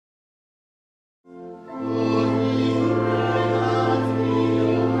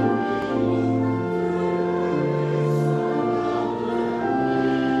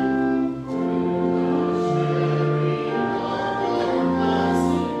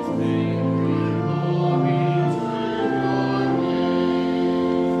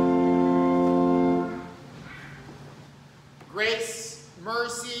Grace,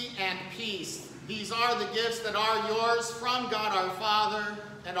 mercy, and peace. These are the gifts that are yours from God our Father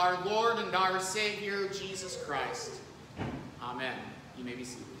and our Lord and our Savior, Jesus Christ. Amen. You may be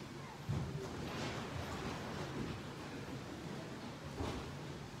seated.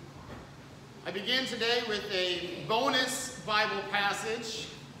 I begin today with a bonus Bible passage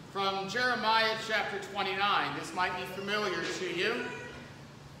from Jeremiah chapter 29. This might be familiar to you.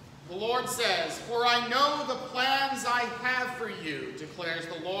 The Lord says, "For I know the plans I have for you, declares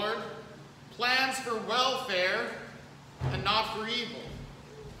the Lord, plans for welfare and not for evil,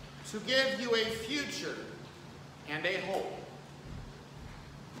 to give you a future and a hope."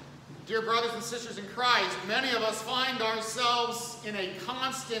 Dear brothers and sisters in Christ, many of us find ourselves in a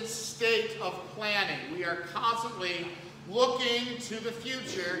constant state of planning. We are constantly looking to the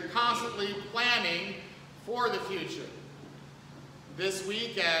future, constantly planning for the future. This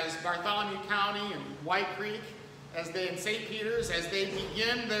week, as Bartholomew County and White Creek, and St. Peter's, as they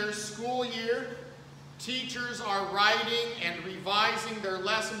begin their school year, teachers are writing and revising their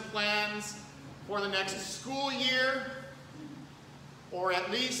lesson plans for the next school year, or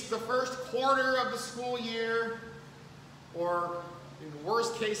at least the first quarter of the school year, or in the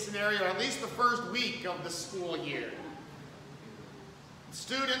worst case scenario, at least the first week of the school year.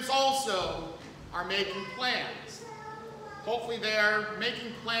 Students also are making plans. Hopefully they are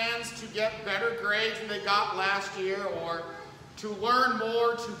making plans to get better grades than they got last year, or to learn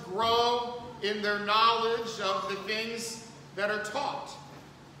more, to grow in their knowledge of the things that are taught.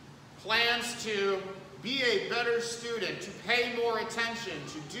 Plans to be a better student, to pay more attention,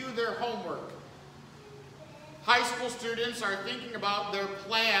 to do their homework. High school students are thinking about their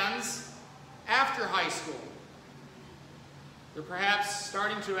plans after high school. They're perhaps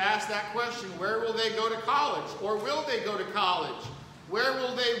starting to ask that question, where will they go to college? Or will they go to college? Where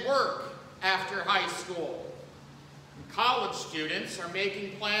will they work after high school? And college students are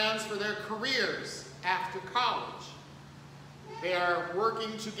making plans for their careers after college. They are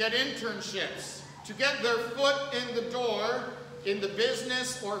working to get internships, to get their foot in the door in the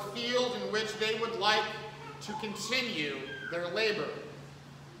business or field in which they would like to continue their labor.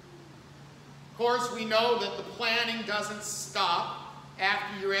 Of course, we know that the planning doesn't stop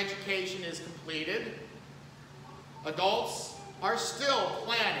after your education is completed. Adults are still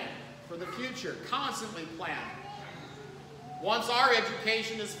planning for the future, constantly planning. Once our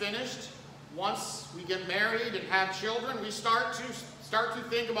education is finished, once we get married and have children, we start to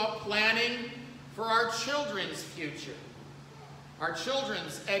think about planning for our children's future, our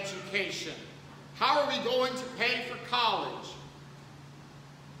children's education. How are we going to pay for college?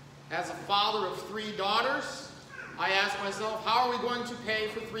 As a father of 3 daughters, I ask myself, how are we going to pay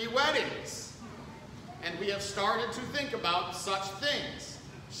for 3 weddings? And we have started to think about such things.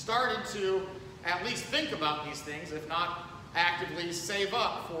 Started to at least think about these things, if not actively save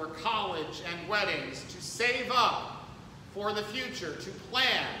up for college and weddings, to save up for the future, to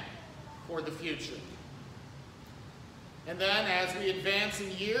plan for the future. And then as we advance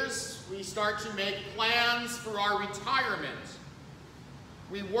in years, we start to make plans for our retirement.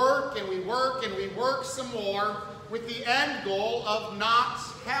 We work and we work and we work some more with the end goal of not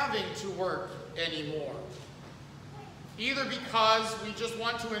having to work anymore. Either because we just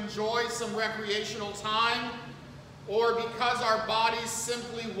want to enjoy some recreational time, or because our bodies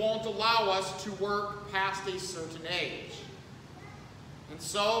simply won't allow us to work past a certain age. And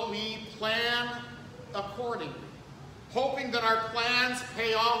so we plan accordingly, hoping that our plans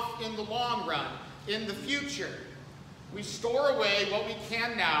pay off in the long run, in the future. We store away what we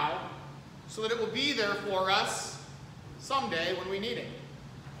can now so that it will be there for us someday when we need it.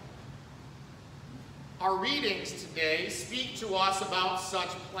 Our readings today speak to us about such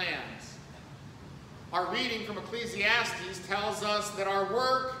plans. Our reading from Ecclesiastes tells us that our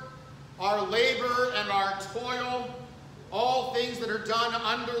work, our labor, and our toil, all things that are done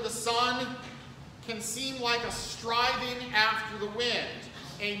under the sun, can seem like a striving after the wind,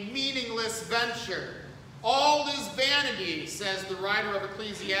 a meaningless venture. All is vanity, says the writer of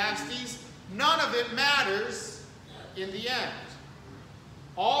Ecclesiastes. None of it matters in the end.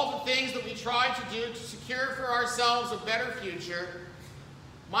 All the things that we try to do to secure for ourselves a better future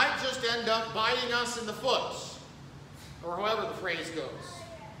might just end up biting us in the foot, or however the phrase goes.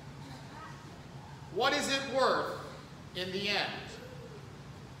 What is it worth in the end?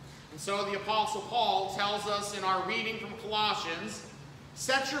 And So the Apostle Paul tells us in our reading from Colossians,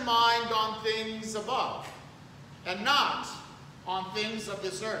 set your mind on things above and not on things of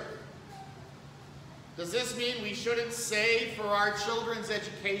this earth. Does this mean we shouldn't save for our children's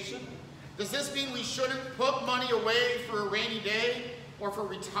education? Does this mean we shouldn't put money away for a rainy day or for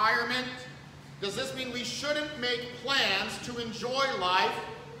retirement? Does this mean we shouldn't make plans to enjoy life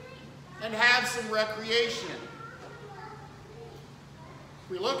and have some recreation?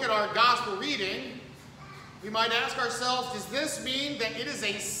 If we look at our gospel reading, we might ask ourselves, does this mean that it is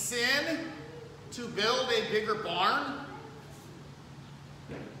a sin to build a bigger barn?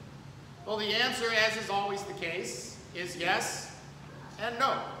 Well, the answer, as is always the case, is yes and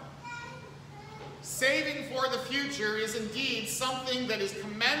no. Saving for the future is indeed something that is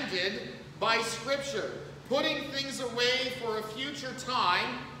commended by Scripture. Putting things away for a future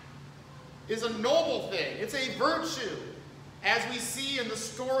time is a noble thing. It's a virtue, as we see in the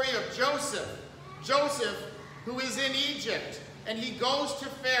story of Joseph. Joseph, who is in Egypt, and he goes to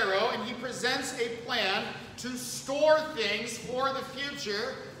Pharaoh and he presents a plan to store things for the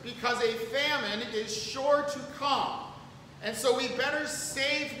future because a famine is sure to come. And so we better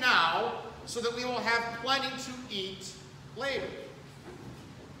save now so that we will have plenty to eat later.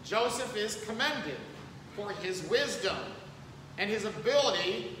 Joseph is commended for his wisdom and his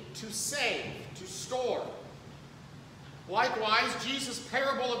ability to save, to store. Likewise, Jesus'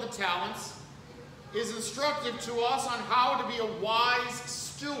 parable of the talents is instructive to us on how to be a wise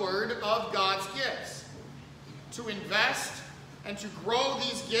steward of God's gifts, to invest and to grow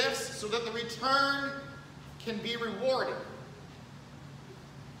these gifts so that the return can be rewarded.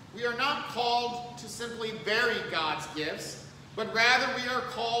 We are not called to simply bury God's gifts, but rather we are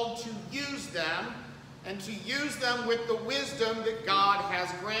called to use them and to use them with the wisdom that God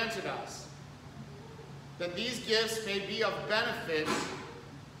has granted us, that these gifts may be of benefit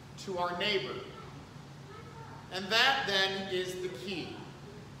to our neighbor. And that then is the key.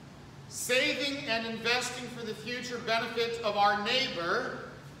 Saving and investing for the future benefit of our neighbor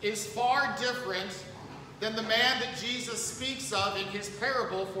is far different than the man that Jesus speaks of in his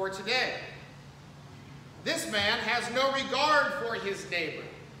parable for today. This man has no regard for his neighbor,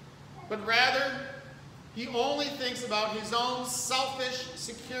 but rather he only thinks about his own selfish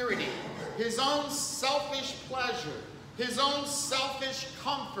security, his own selfish pleasure, his own selfish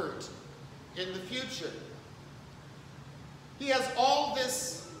comfort in the future. He has all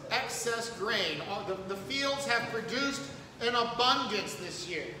this excess grain. The fields have produced an abundance this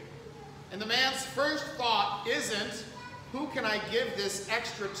year. And the man's first thought isn't, who can I give this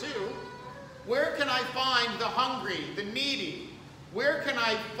extra to? Where can I find the hungry, the needy? Where can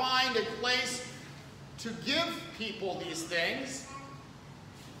I find a place to give people these things?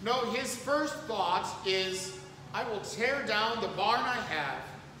 No, his first thought is, I will tear down the barn I have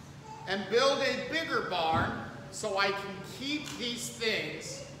and build a bigger barn so I can keep these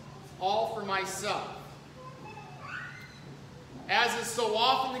things all for myself. As is so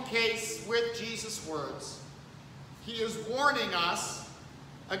often the case with Jesus' words, he is warning us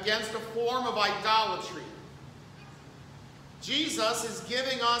against a form of idolatry. Jesus is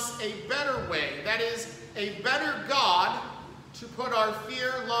giving us a better way, that is, a better God to put our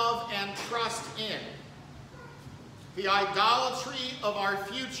fear, love, and trust in. The idolatry of our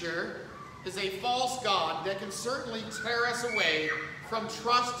future is a false god that can certainly tear us away from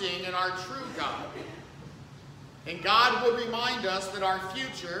trusting in our true God. And God will remind us that our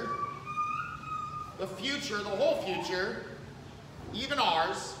future, the whole future, even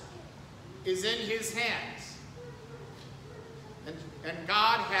ours, is in his hands. And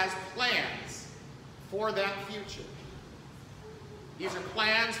God has plans for that future. These are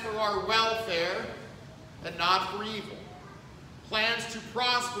plans for our welfare and not for evil. Plans to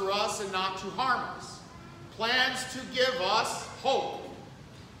prosper us and not to harm us. Plans to give us hope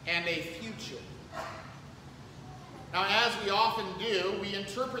and a future. Now, as we often do, we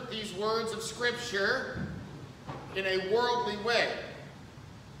interpret these words of Scripture in a worldly way.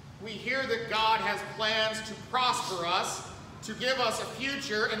 We hear that God has plans to prosper us, to give us a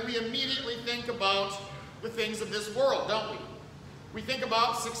future, and we immediately think about the things of this world, don't we? We think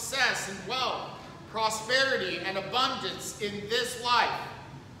about success and wealth, prosperity and abundance in this life.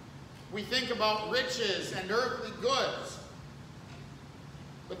 We think about riches and earthly goods.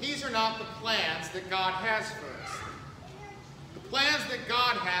 But these are not the plans that God has for us. The plans that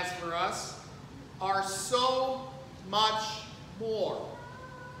God has for us are so much more.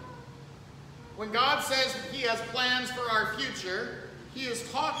 When God says that he has plans for our future, he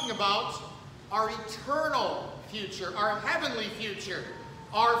is talking about our eternal future, our heavenly future,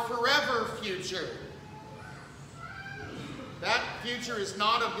 our forever future. That future is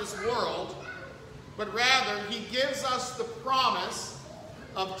not of this world, but rather he gives us the promise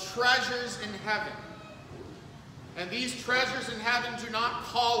of treasures in heaven. And these treasures in heaven do not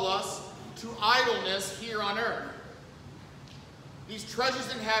call us to idleness here on earth. These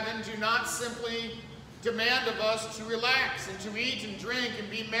treasures in heaven do not simply demand of us to relax and to eat and drink and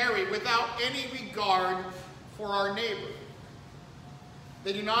be merry without any regard for our neighbor.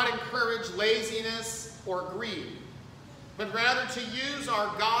 They do not encourage laziness or greed, but rather to use our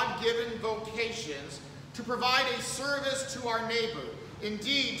God-given vocations to provide a service to our neighbor.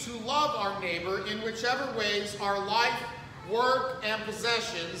 Indeed, to love our neighbor in whichever ways our life, work, and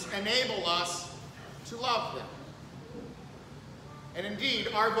possessions enable us to love them. And indeed,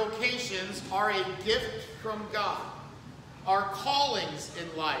 our vocations are a gift from God. Our callings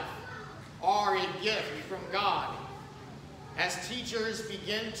in life are a gift from God. As teachers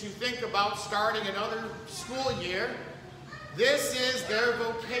begin to think about starting another school year, this is their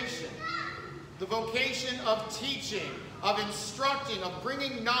vocation. The vocation of teaching, of instructing, of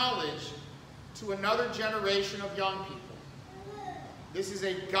bringing knowledge to another generation of young people. This is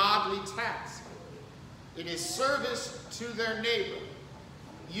a godly task. It is service to their neighbor,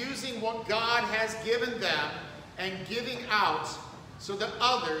 using what God has given them and giving out so that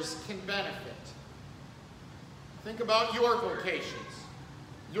others can benefit. Think about your vocations,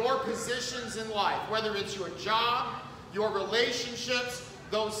 your positions in life, whether it's your job, your relationships,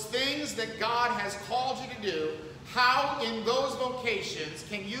 those things that God has called you to do. How in those vocations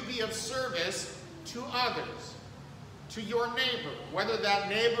can you be of service to others, to your neighbor, whether that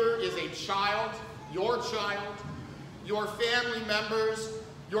neighbor is a child, your family members,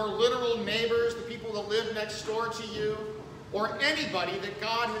 your literal neighbors, the people that live next door to you, or anybody that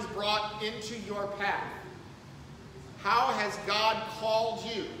God has brought into your path. How has God called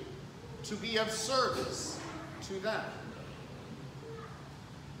you to be of service to them?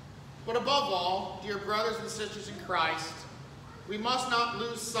 But above all, dear brothers and sisters in Christ, we must not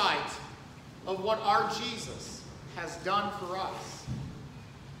lose sight of what our Jesus has done for us.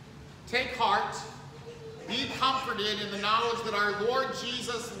 Take heart, be comforted in the knowledge that our Lord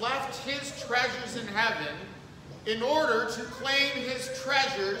Jesus left his treasures in heaven in order to claim his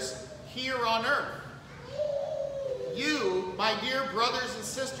treasures here on earth. You, my dear brothers and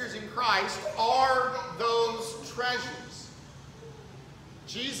sisters in Christ, are those treasures.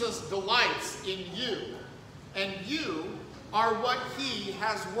 Jesus delights in you, and you are what he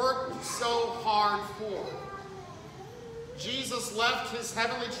has worked so hard for. Jesus left his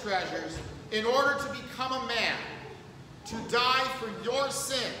heavenly treasures in order to become a man, to die for your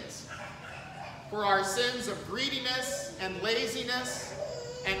sins, for our sins of greediness and laziness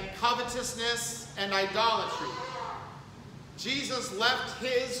and covetousness and idolatry. Jesus left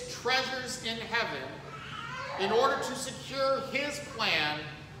his treasures in heaven in order to secure his plan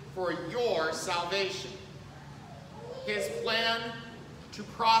for your salvation. His plan to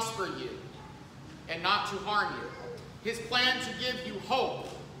prosper you and not to harm you. His plan to give you hope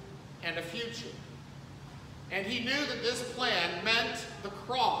and a future. And he knew that this plan meant the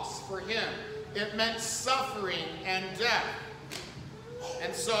cross for him. It meant suffering and death.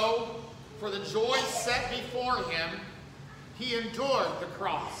 And so, for the joy set before him, he endured the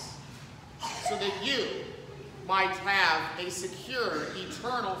cross so that you might have a secure,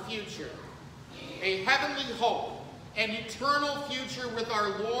 eternal future, a heavenly hope, an eternal future with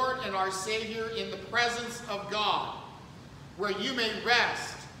our Lord and our Savior in the presence of God, where you may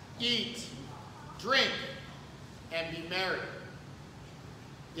rest, eat, drink, and be merry.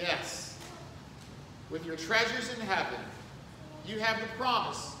 Yes, with your treasures in heaven, you have the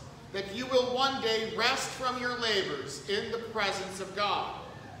promise that you will one day rest from your labors in the presence of God.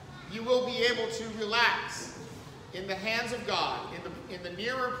 You will be able to relax in the hands of God, in the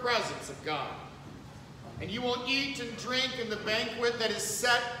nearer presence of God. And you will eat and drink in the banquet that is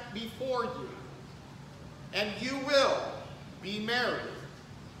set before you. And you will be merry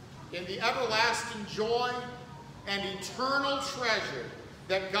in the everlasting joy and eternal treasure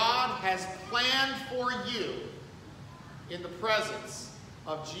that God has planned for you in the presence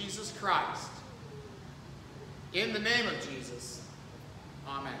of Jesus Christ. In the name of Jesus,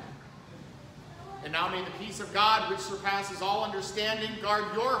 amen. And now may the peace of God, which surpasses all understanding, guard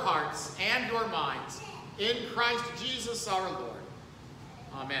your hearts and your minds in Christ Jesus our Lord.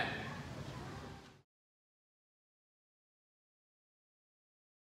 Amen.